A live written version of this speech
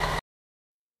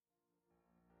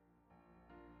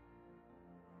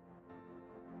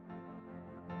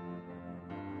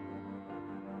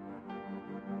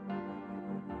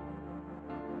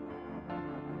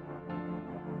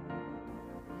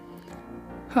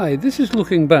Hi, this is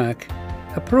Looking Back,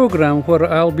 a program where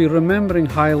I'll be remembering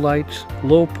highlights,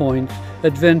 low points,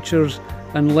 adventures,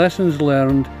 and lessons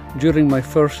learned during my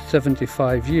first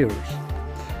 75 years.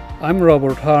 I'm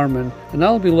Robert Harmon, and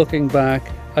I'll be looking back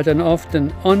at an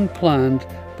often unplanned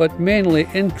but mainly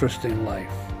interesting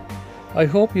life. I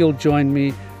hope you'll join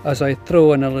me as I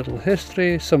throw in a little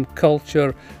history, some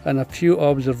culture, and a few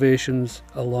observations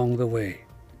along the way.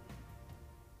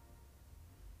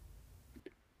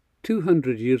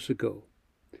 200 years ago,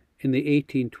 in the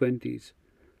 1820s,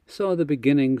 saw the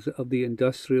beginnings of the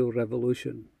Industrial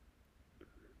Revolution.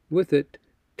 With it,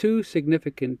 two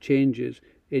significant changes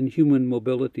in human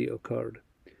mobility occurred,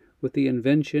 with the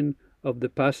invention of the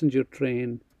passenger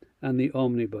train and the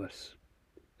omnibus.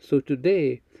 So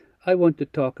today, I want to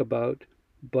talk about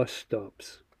bus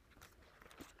stops.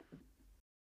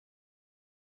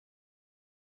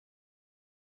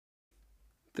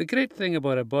 The great thing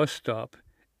about a bus stop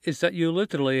is that you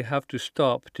literally have to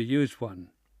stop to use one.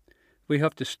 We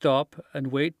have to stop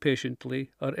and wait patiently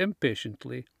or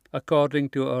impatiently according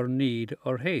to our need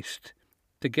or haste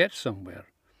to get somewhere.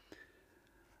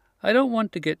 I don't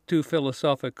want to get too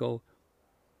philosophical,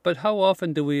 but how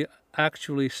often do we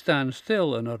actually stand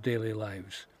still in our daily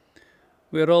lives?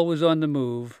 We're always on the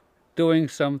move, doing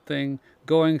something,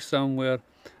 going somewhere,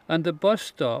 and the bus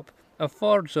stop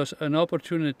affords us an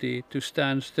opportunity to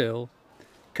stand still,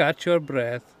 catch our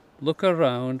breath, look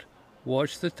around,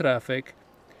 watch the traffic,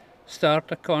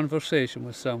 start a conversation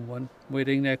with someone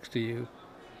waiting next to you,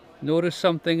 notice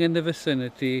something in the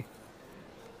vicinity,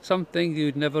 something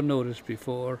you'd never noticed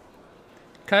before,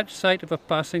 catch sight of a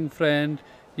passing friend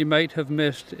you might have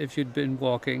missed if you'd been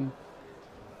walking.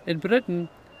 In Britain,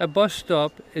 a bus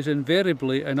stop is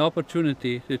invariably an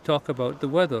opportunity to talk about the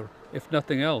weather, if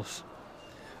nothing else.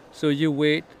 So you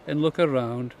wait and look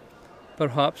around,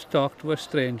 perhaps talk to a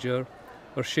stranger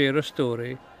or share a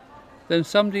story. Then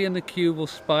somebody in the queue will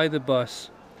spy the bus.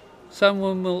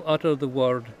 Someone will utter the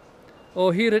word,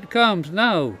 "Oh, here it comes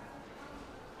now!"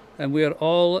 And we are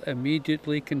all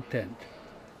immediately content,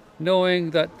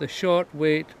 knowing that the short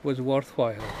wait was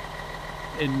worthwhile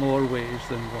in more ways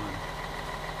than one.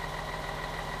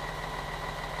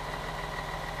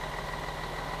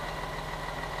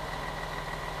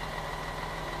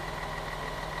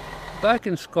 Back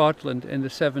in Scotland in the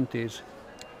 70s,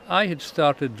 I had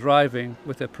started driving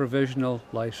with a provisional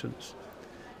license.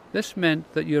 This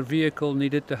meant that your vehicle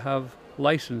needed to have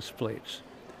license plates.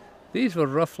 These were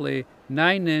roughly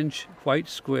 9-inch white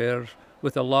squares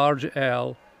with a large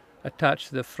L attached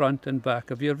to the front and back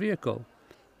of your vehicle.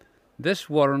 This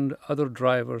warned other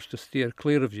drivers to steer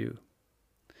clear of you.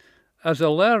 As a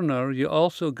learner, you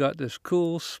also got this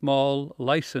cool small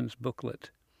license booklet.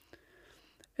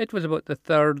 It was about the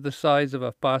third the size of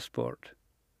a passport.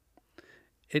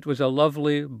 It was a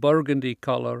lovely burgundy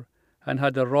colour and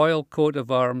had a royal coat of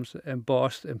arms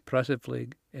embossed impressively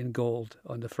in gold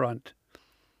on the front.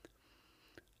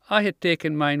 I had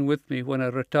taken mine with me when I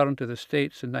returned to the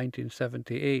States in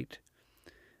 1978.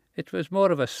 It was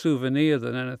more of a souvenir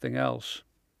than anything else.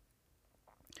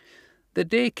 The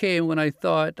day came when I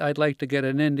thought I'd like to get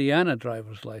an Indiana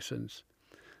driver's license.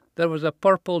 There was a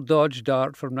purple Dodge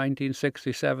Dart from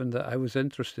 1967 that I was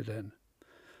interested in.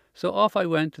 So off I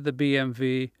went to the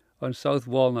BMV on South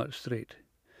Walnut Street.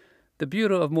 The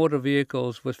Bureau of Motor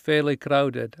Vehicles was fairly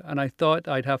crowded, and I thought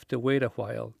I'd have to wait a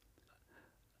while.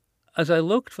 As I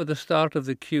looked for the start of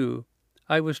the queue,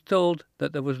 I was told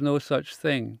that there was no such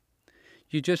thing.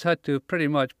 You just had to pretty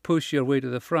much push your way to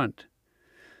the front.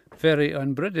 Very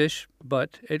un-British,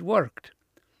 but it worked.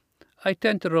 I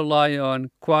tend to rely on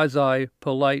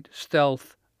quasi-polite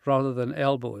stealth rather than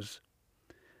elbows.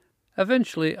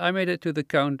 Eventually, I made it to the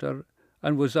counter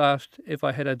and was asked if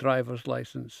I had a driver's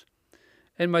license.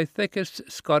 In my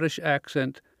thickest Scottish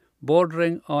accent,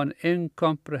 bordering on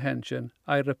incomprehension,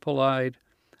 I replied,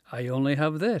 "I only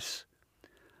have this."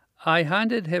 I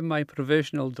handed him my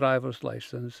provisional driver's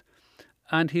license,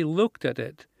 and he looked at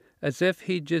it as if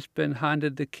he'd just been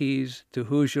handed the keys to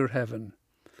Hoosier Heaven.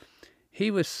 He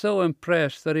was so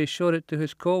impressed that he showed it to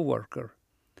his co-worker.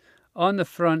 On the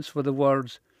fronts were the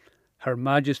words, "Her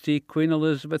Majesty Queen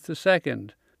Elizabeth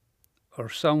II," or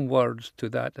some words to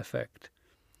that effect.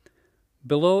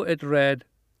 Below it read,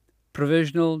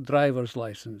 "Provisional Driver's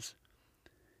License."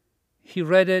 He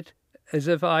read it as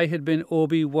if I had been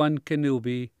Obi-Wan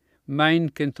Kenobi,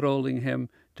 mind-controlling him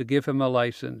to give him a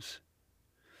license.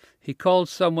 He called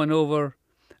someone over,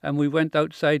 and we went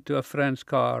outside to a friend's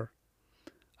car.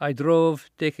 I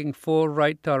drove, taking 4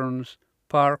 right turns,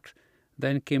 parked,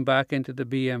 then came back into the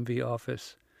BMV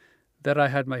office. There I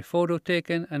had my photo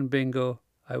taken, and bingo,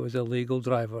 I was a legal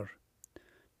driver.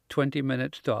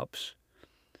 20-minute stops.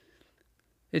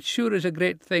 It sure is a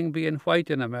great thing being white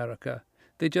in America.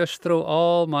 They just throw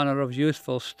all manner of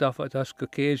useful stuff at us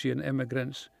Caucasian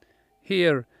immigrants.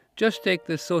 Here, just take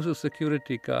this Social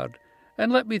Security card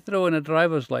and let me throw in a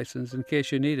driver's license in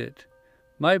case you need it.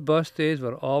 My bus days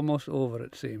were almost over,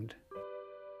 it seemed.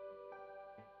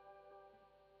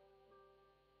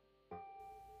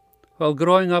 While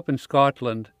growing up in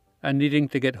Scotland and needing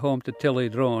to get home to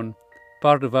Tillydrone,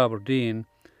 part of Aberdeen,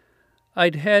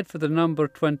 I'd head for the number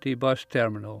 20 bus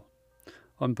terminal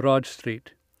on Broad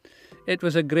Street. It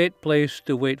was a great place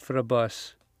to wait for a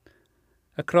bus.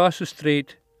 Across the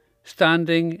street,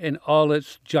 standing in all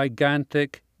its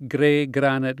gigantic grey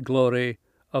granite glory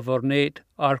of ornate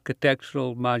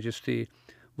architectural majesty,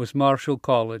 was Marischal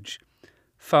College,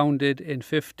 founded in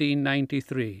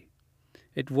 1593.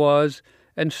 It was,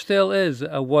 and still is,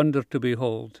 a wonder to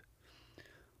behold.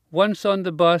 Once on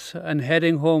the bus and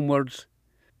heading homewards,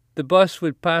 the bus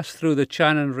would pass through the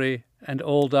Chanonry and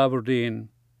Old Aberdeen.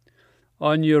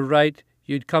 On your right,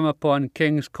 you'd come upon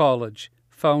King's College,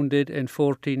 founded in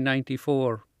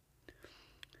 1494.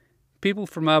 People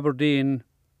from Aberdeen,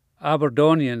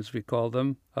 Aberdonians we call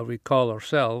them, or we call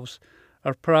ourselves,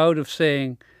 are proud of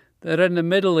saying that in the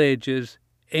Middle Ages,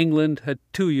 England had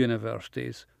 2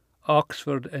 universities,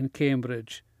 Oxford and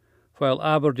Cambridge, while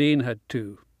Aberdeen had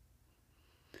 2.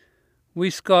 We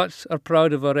Scots are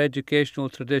proud of our educational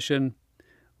tradition.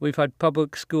 We've had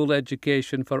public school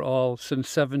education for all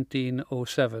since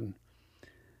 1707.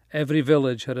 Every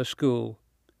village had a school.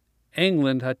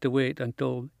 England had to wait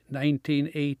until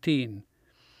 1918.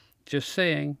 Just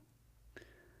saying.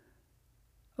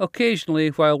 Occasionally,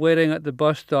 while waiting at the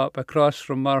bus stop across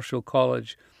from Marischal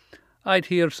College, I'd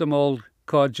hear some old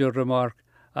codger remark,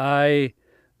 "Aye,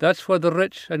 that's where the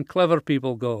rich and clever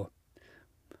people go."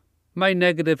 My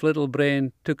negative little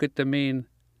brain took it to mean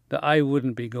that I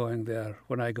wouldn't be going there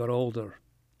when I got older.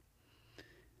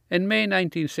 In May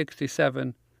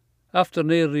 1967, after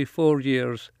nearly 4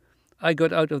 years, I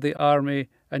got out of the army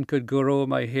and could grow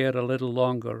my hair a little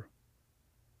longer.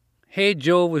 Hey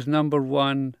Joe was number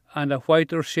 1, and a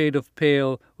whiter shade of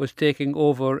pale was taking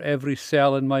over every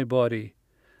cell in my body.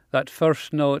 That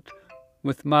first note,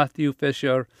 with Matthew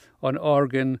Fisher on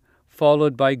organ,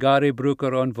 followed by Gary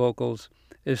Brooker on vocals,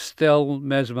 is still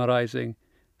mesmerizing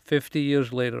 50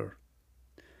 years later.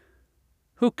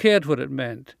 Who cared what it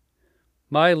meant?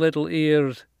 My little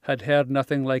ears had heard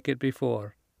nothing like it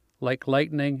before, like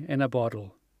lightning in a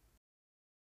bottle.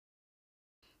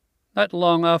 Not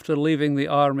long after leaving the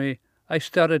army, I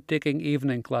started taking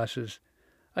evening classes.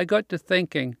 I got to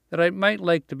thinking that I might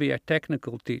like to be a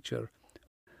technical teacher,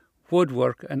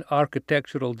 woodwork and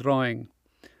architectural drawing.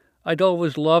 I'd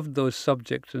always loved those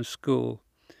subjects in school.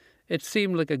 It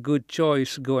seemed like a good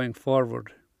choice going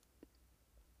forward.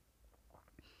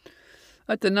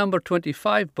 At the number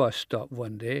 25 bus stop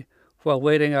one day, while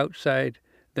waiting outside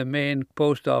the main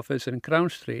post office in Crown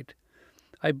Street,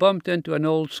 I bumped into an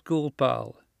old school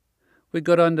pal. We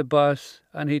got on the bus,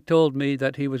 and he told me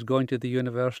that he was going to the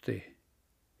university.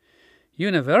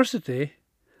 University?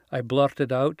 I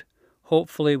blurted out,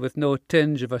 hopefully with no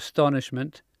tinge of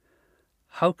astonishment.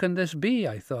 How can this be,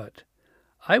 I thought.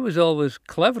 I was always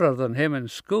cleverer than him in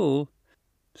school,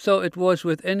 so it was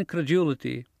with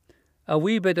incredulity, a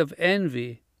wee bit of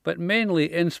envy, but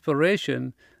mainly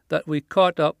inspiration, that we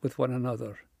caught up with one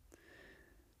another.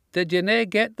 Did ye nae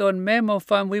get thon memo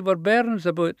fan we were bairns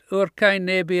about our kind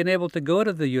nae being able to go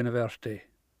to the university?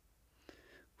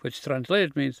 Which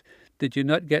translated means, did you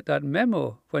not get that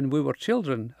memo when we were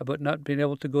children about not being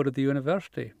able to go to the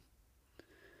university?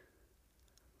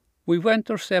 We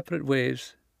went our separate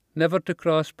ways, never to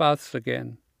cross paths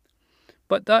again.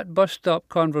 But that bus stop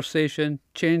conversation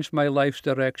changed my life's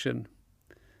direction.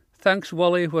 Thanks,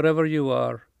 Wally, wherever you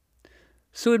are.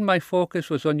 Soon my focus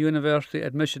was on university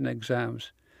admission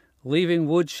exams, leaving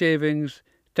wood shavings,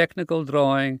 technical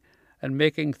drawing, and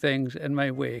making things in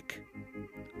my wake.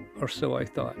 Or so I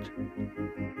thought.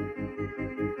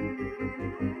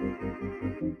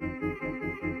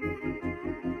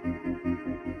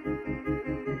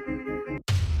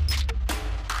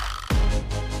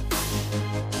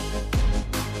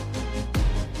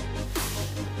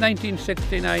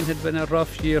 "1969 had been a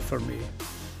rough year for me.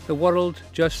 The world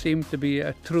just seemed to be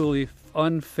a truly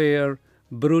unfair,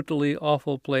 brutally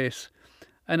awful place,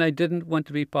 and I didn't want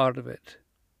to be part of it.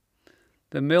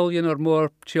 The 1,000,000 or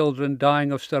more children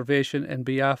dying of starvation in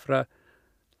Biafra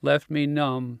left me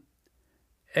numb.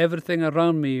 Everything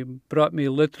around me brought me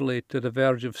literally to the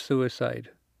verge of suicide.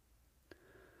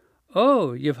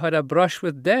 "Oh, you've had a brush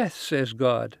with death," says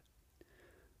God.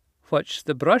 "What's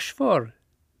the brush for?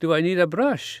 Do I need a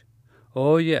brush?"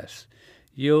 "Oh, yes,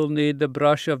 you'll need the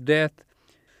brush of death.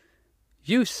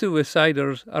 You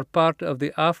suiciders are part of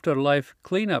the afterlife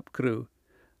cleanup crew.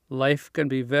 Life can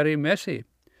be very messy.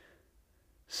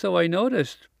 So I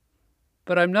noticed,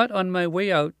 but I'm not on my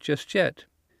way out just yet.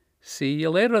 See you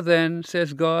later then,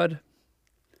 says God.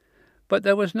 But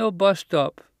there was no bus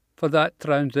stop for that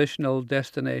transitional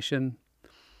destination.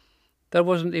 There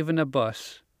wasn't even a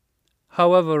bus.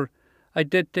 However, I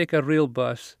did take a real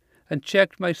bus and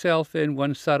checked myself in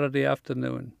one Saturday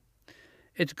afternoon.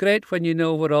 It's great when you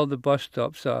know where all the bus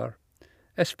stops are,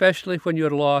 especially when you're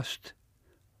lost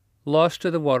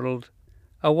to the world,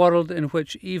 a world in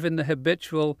which even the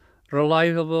habitual,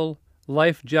 reliable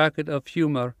life jacket of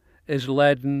humour is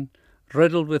leaden,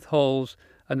 riddled with holes,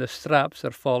 and the straps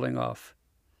are falling off.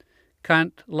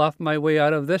 Can't laugh my way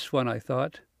out of this one, I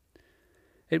thought.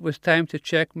 It was time to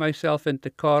check myself into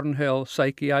Cornhill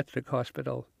Psychiatric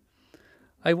Hospital.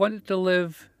 I wanted to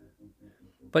live,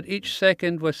 but each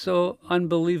second was so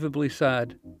unbelievably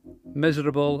sad,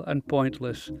 miserable and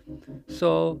pointless.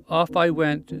 So off I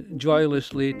went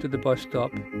joylessly to the bus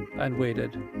stop and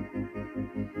waited.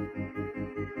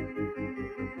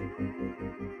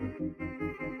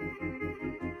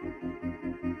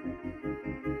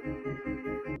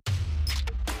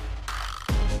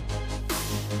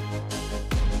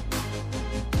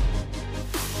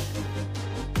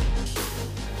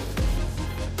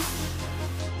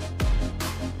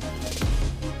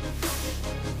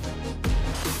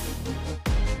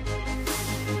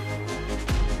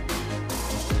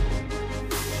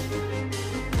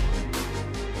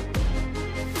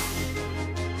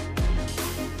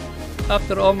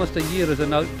 After almost a year as an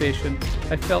outpatient,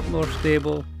 I felt more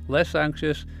stable, less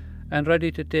anxious, and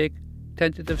ready to take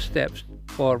tentative steps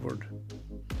forward.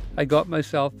 I got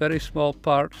myself very small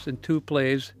parts in 2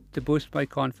 plays to boost my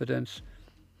confidence.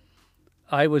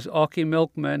 I was Auchie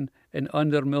Milkman in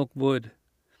Under Milk Wood.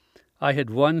 I had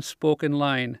 1 spoken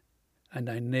line, and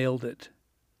I nailed it.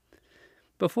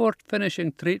 Before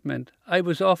finishing treatment, I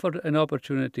was offered an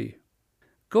opportunity.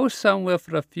 Go somewhere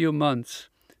for a few months,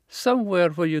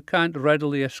 somewhere where you can't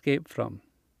readily escape from.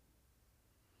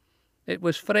 It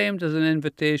was framed as an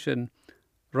invitation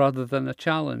rather than a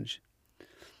challenge.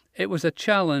 It was a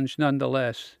challenge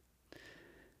nonetheless.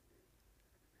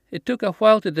 It took a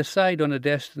while to decide on a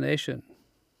destination.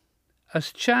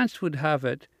 As chance would have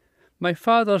it, my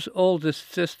father's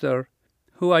oldest sister,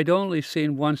 who I'd only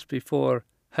seen once before,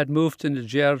 had moved to New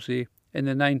Jersey in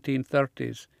the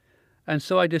 1930s, and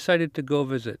so I decided to go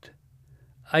visit.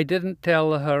 I didn't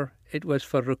tell her it was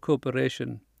for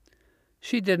recuperation.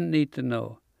 She didn't need to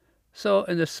know. So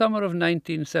in the summer of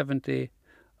 1970,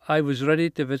 I was ready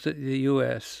to visit the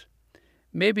US.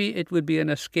 Maybe it would be an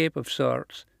escape of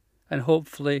sorts, and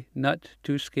hopefully not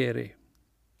too scary.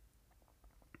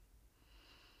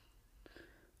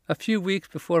 A few weeks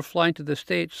before flying to the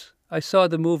States, I saw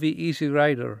the movie Easy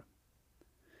Rider.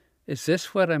 Is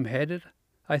this where I'm headed?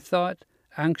 I thought,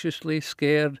 anxiously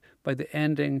scared by the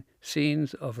ending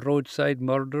scenes of roadside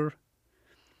murder.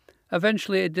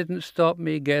 Eventually it didn't stop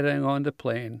me getting on the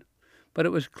plane, but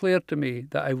it was clear to me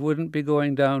that I wouldn't be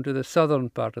going down to the southern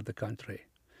part of the country.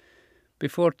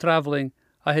 Before travelling,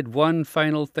 I had one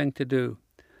final thing to do.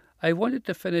 I wanted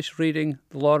to finish reading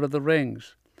The Lord of the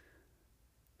Rings.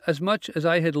 As much as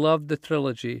I had loved the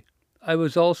trilogy, I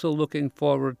was also looking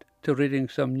forward to reading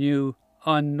some new,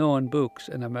 unknown books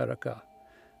in America.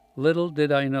 Little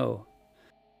did I know.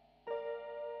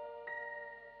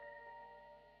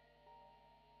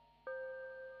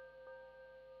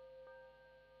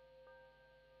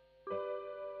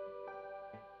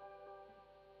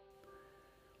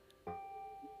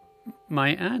 My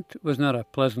aunt was not a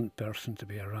pleasant person to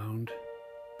be around,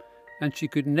 and she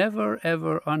could never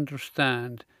ever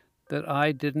understand that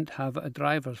I didn't have a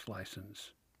driver's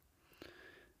license.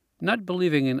 Not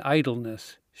believing in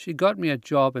idleness, she got me a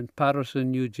job in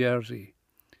Paterson, New Jersey.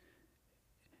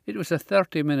 It was a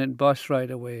 30-minute bus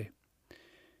ride away.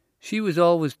 She was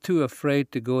always too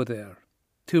afraid to go there.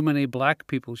 Too many black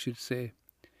people, she'd say.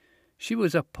 She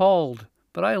was appalled,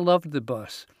 but I loved the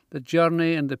bus, the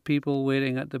journey and the people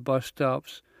waiting at the bus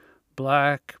stops.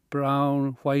 Black,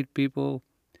 brown, white people.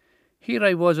 Here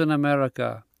I was in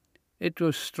America. It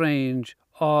was strange,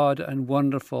 odd, and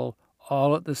wonderful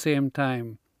all at the same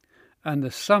time. And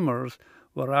the summers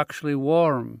were actually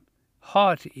warm,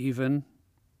 hot even.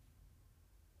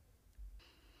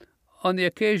 On the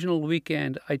occasional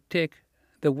weekend, I'd take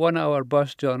the 1-hour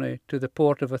bus journey to the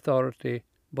Port of Authority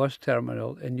bus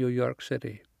terminal in New York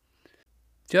City.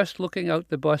 Just looking out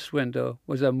the bus window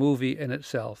was a movie in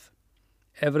itself.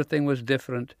 Everything was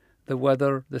different: the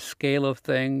weather, the scale of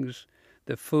things,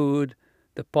 the food,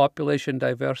 the population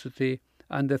diversity,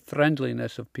 and the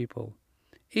friendliness of people.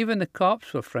 Even the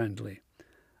cops were friendly.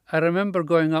 I remember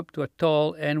going up to a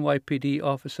tall NYPD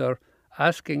officer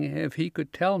asking if he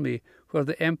could tell me where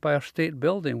the Empire State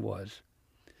Building was.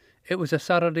 It was a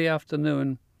Saturday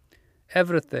afternoon.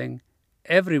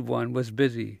 Everyone was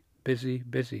busy, busy,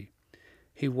 busy.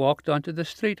 He walked onto the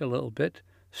street a little bit,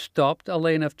 stopped a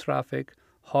lane of traffic,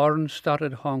 horns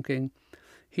started honking.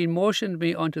 He motioned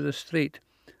me onto the street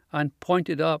and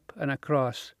pointed up and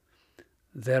across.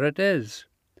 There it is.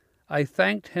 I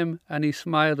thanked him and he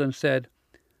smiled and said,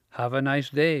 "Have a nice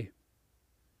day."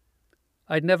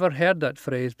 I'd never heard that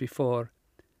phrase before,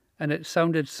 and it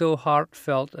sounded so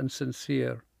heartfelt and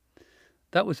sincere.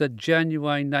 That was a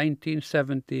genuine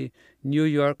 1970 New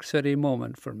York City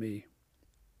moment for me.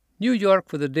 New York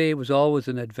for the day was always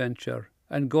an adventure,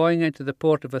 and going into the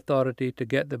Port of Authority to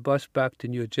get the bus back to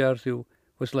New Jersey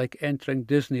was like entering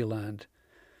Disneyland.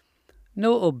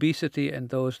 No obesity in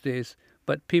those days,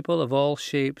 but people of all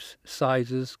shapes,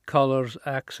 sizes, colors,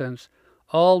 accents,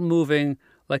 all moving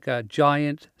like a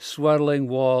giant, swirling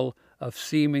wall of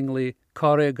seemingly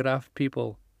choreographed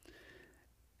people.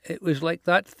 It was like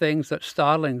that things that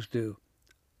starlings do,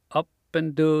 up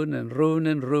and down and roon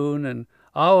and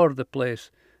o'er the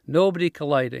place, nobody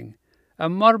colliding. A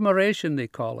murmuration, they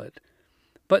call it.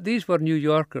 But these were New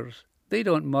Yorkers. They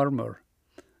don't murmur.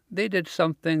 They did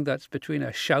something that's between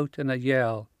a shout and a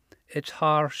yell. It's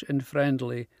harsh and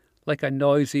friendly, like a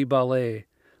noisy ballet,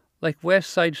 like West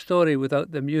Side Story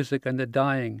without the music and the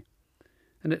dying.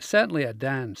 And it's certainly a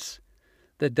dance,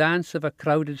 the dance of a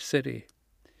crowded city.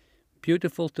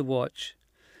 Beautiful to watch.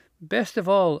 Best of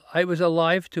all, I was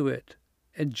alive to it,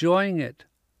 enjoying it,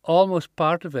 almost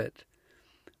part of it.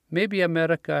 Maybe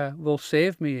America will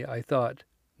save me, I thought,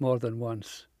 more than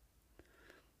once.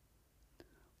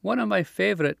 One of my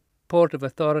favorite Port of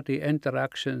Authority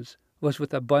interactions was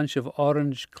with a bunch of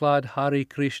orange-clad Hare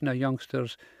Krishna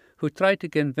youngsters who tried to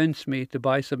convince me to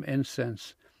buy some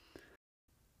incense.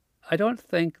 I don't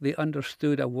think they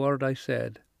understood a word I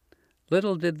said.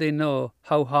 Little did they know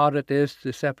how hard it is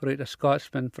to separate a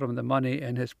Scotsman from the money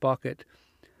in his pocket.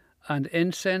 And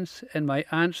incense in my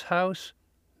aunt's house?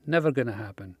 Never gonna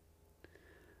happen.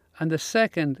 And the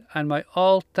second and my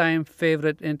all-time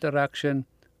favorite interaction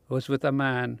was with a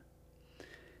man.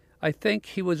 I think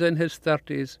he was in his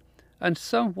 30s and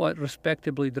somewhat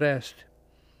respectably dressed.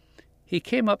 He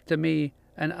came up to me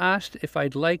and asked if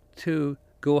I'd like to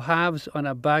go halves on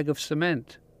a bag of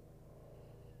cement.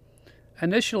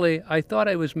 Initially, I thought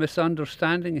I was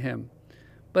misunderstanding him,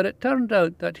 but it turned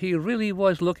out that he really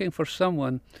was looking for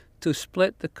someone to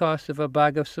split the cost of a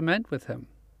bag of cement with him.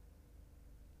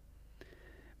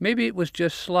 Maybe it was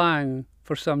just slang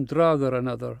for some drug or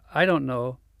another, I don't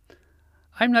know.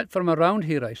 I'm not from around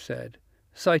here, I said,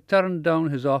 so I turned down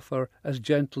his offer as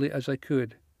gently as I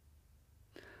could.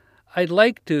 I'd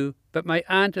like to, but my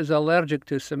aunt is allergic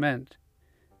to cement.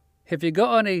 Have you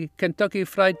got any Kentucky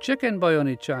Fried Chicken by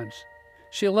any chance?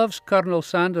 She loves Colonel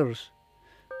Sanders.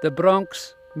 The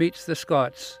Bronx meets the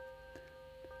Scots.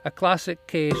 A classic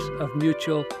case of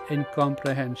mutual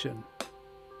incomprehension.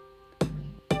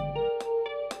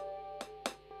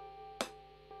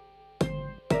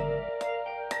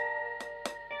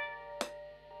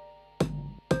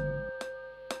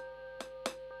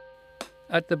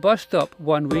 At the bus stop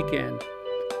one weekend,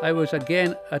 I was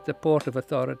again at the Port of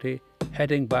Authority,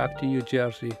 heading back to New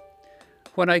Jersey,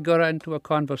 when I got into a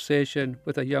conversation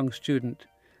with a young student,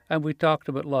 and we talked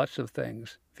about lots of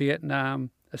things: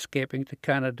 Vietnam, escaping to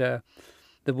Canada,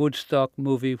 the Woodstock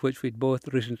movie which we'd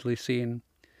both recently seen,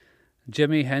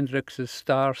 Jimi Hendrix's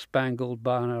Star-Spangled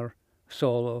Banner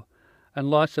solo, and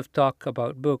lots of talk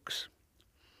about books.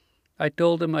 I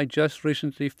told him I'd just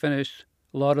recently finished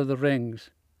Lord of the Rings.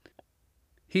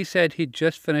 He said he'd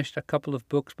just finished a couple of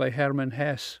books by Hermann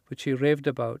Hesse, which he raved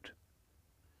about.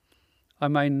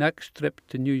 On my next trip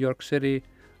to New York City,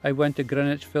 I went to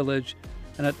Greenwich Village,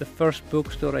 and at the first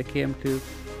bookstore I came to,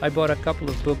 I bought a couple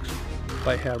of books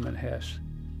by Hermann Hesse.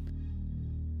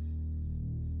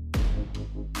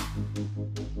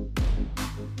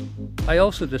 I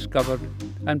also discovered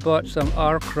and bought some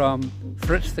R. Crumb,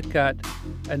 Fritz the Cat,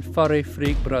 and Furry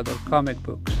Freak Brother comic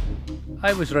books.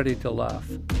 I was ready to laugh.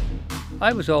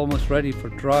 I was almost ready for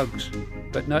drugs,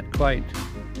 but not quite.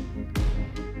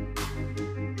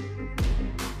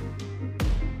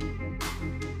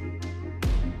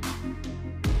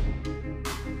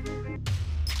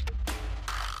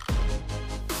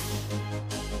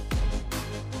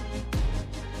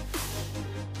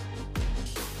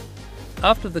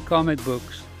 After the comic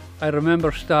books, I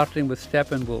remember starting with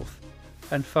Steppenwolf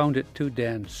and found it too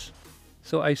dense.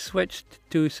 So I switched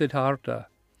to Siddhartha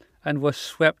and was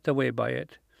swept away by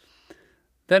it.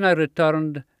 Then I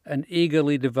returned and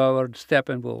eagerly devoured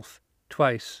Steppenwolf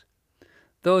twice,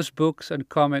 Those books and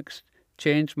comics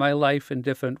changed my life in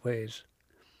different ways.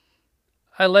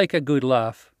 I like a good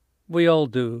laugh. We all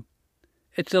do.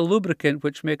 It's a lubricant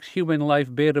which makes human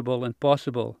life bearable and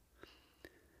possible.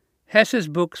 Hesse's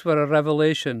books were a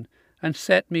revelation and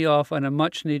set me off on a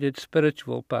much-needed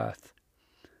spiritual path.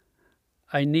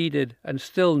 I needed and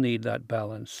still need that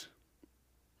balance.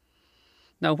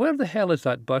 Now, where the hell is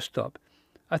that bus stop?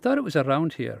 I thought it was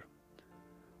around here.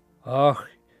 Och,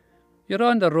 you're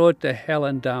on the road to hell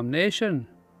and damnation.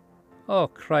 Oh,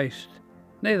 Christ,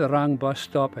 nae the wrong bus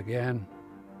stop again.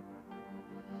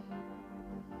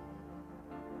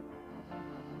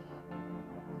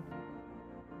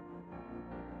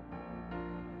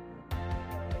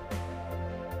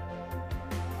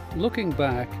 Looking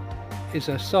Back is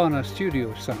a Sauna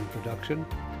Studio sound production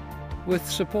with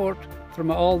support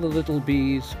from all the little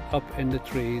bees up in the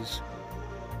trees,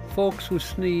 folks who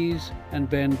sneeze and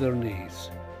bend their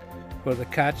knees, where the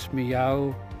cats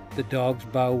meow, the dogs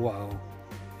bow wow,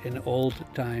 in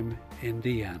old-time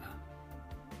Indiana.